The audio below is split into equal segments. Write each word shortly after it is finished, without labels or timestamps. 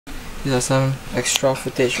These are some extra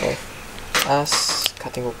footage of us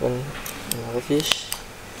cutting open another fish.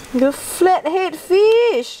 The flathead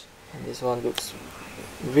fish! And this one looks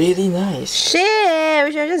really nice. Shit!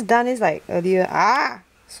 We should have just done this like earlier. Ah!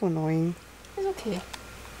 So annoying. It's okay.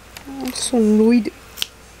 I'm so annoyed.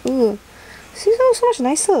 Ugh. See, this so much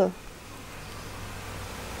nicer.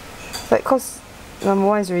 Like, cause number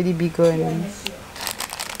one is already bigger and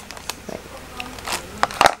like,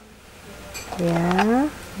 yeah.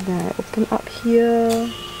 Then I open up here.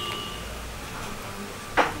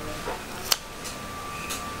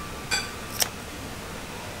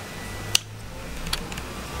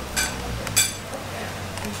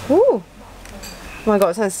 Ooh! Oh my god,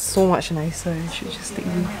 this one is so much nicer. I should just take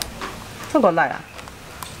this. This one got light ah?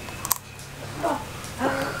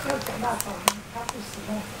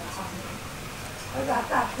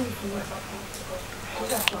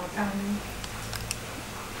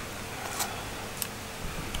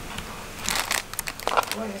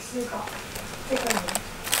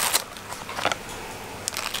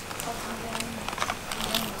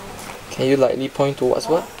 Can you lightly point to what's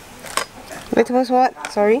what? Wait, what's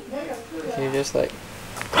what? Sorry? Can you just like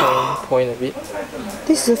point a bit?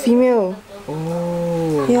 This is a female.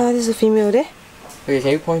 Oh. Yeah, this is a female there. Okay,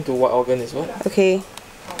 can you point to what organ is what? Okay.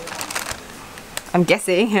 I'm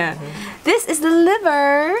guessing. This is the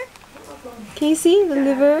liver. Can you see the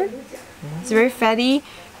liver? It's very fatty.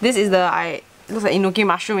 This is the it looks like enoki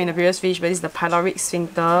mushroom in the previous fish, but this is the pyloric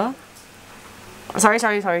sphincter. Sorry. Can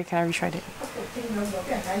I retry that?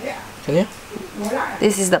 Can you?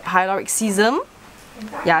 This is the pyloric cesium.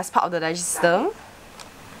 Yeah, it's part of the digestive.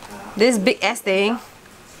 This big ass thing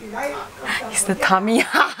is the tummy.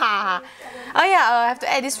 Oh yeah, I have to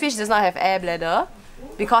add, this fish does not have air bladder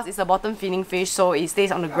because it's a bottom feeding fish, so it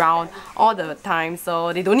stays on the ground all the time,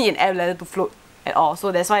 so they don't need an air bladder to float at all,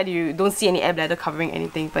 so that's why you don't see any air bladder covering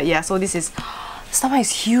anything. But yeah, so this is, the stomach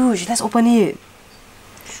is huge. Let's open it.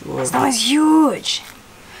 Sure. The stomach is huge.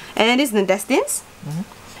 And then this is the intestines,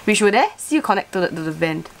 which were there. See, you connect to the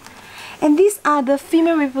vent. And these are the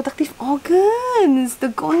female reproductive organs, the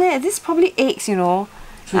gonads. This is probably eggs, you know.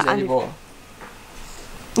 So it's edible.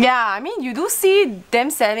 Yeah, I mean, you do see them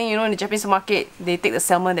selling, you know, in the Japanese market. They take the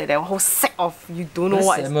salmon, that whole sack of, you don't know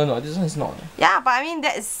what. Salmon, or this one is not. Yeah, but I mean,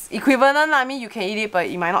 that is equivalent. I mean, you can eat it, but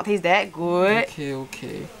it might not taste that good.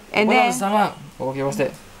 Okay. And what then the stomach? Okay, what's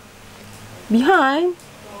that? behind,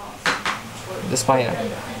 The spine.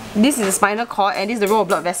 this is the spinal cord, and this is the row of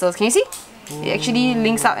blood vessels. Can you see? It actually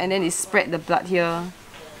links up, and then it spread the blood here.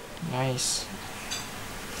 Nice.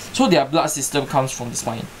 So their blood system comes from the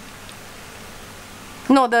spine.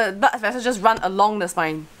 No, the blood vessels just run along the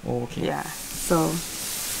spine. Oh, okay. Yeah. So.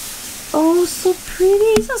 Oh, so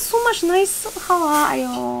pretty. This is so much nicer. How ah?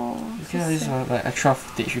 Ayo. Okay, this is like extra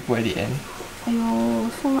footage we put at the end.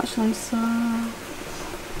 Ayo, so much nicer.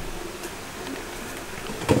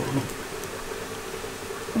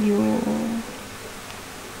 Ayo.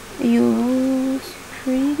 Ayo, so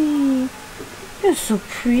pretty. You're so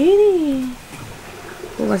pretty.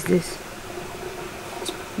 Oh, what's this?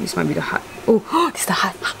 This might be the heart. Oh, this is the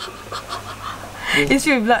heart. It's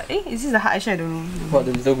filled with blood. Eh, is this the heart? Actually, I don't know. What,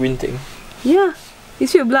 the little green thing? Yeah,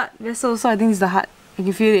 it's filled with blood vessel, so I think it's the heart. I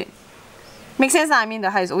can feel it. Makes sense, I mean, the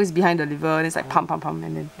heart is always behind the liver, and it's like pump, and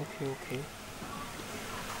then. Okay.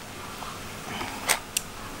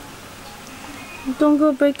 Don't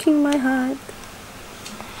go breaking my heart.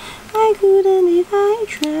 I couldn't if I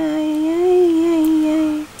tried.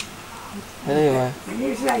 Anyway.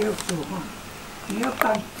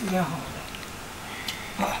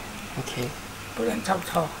 Okay.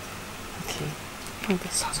 Okay.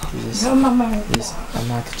 This is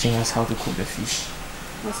Amma teaching us how to cook the fish.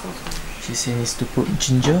 She said it's to put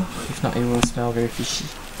ginger, if not it will smell very fishy.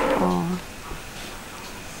 Oh.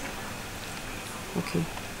 Okay.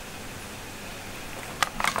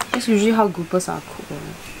 That's usually how groupers are cooked.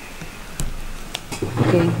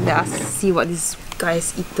 Okay, let us see what this guy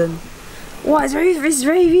has eaten. Wow, it's very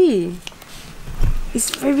heavy. It's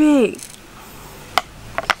very big.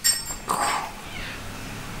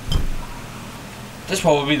 That's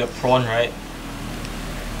probably the prawn, right?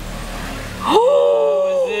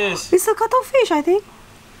 Oh, what is this? It's a cuttlefish, I think.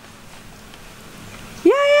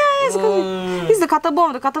 Yeah, it's a this is the cuttlerbone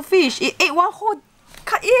of the cuttlefish. It ate one whole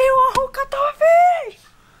cuttlefish.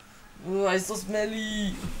 Oh, it's so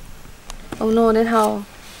smelly. Oh no, then how?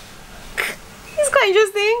 It's quite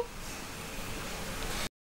interesting.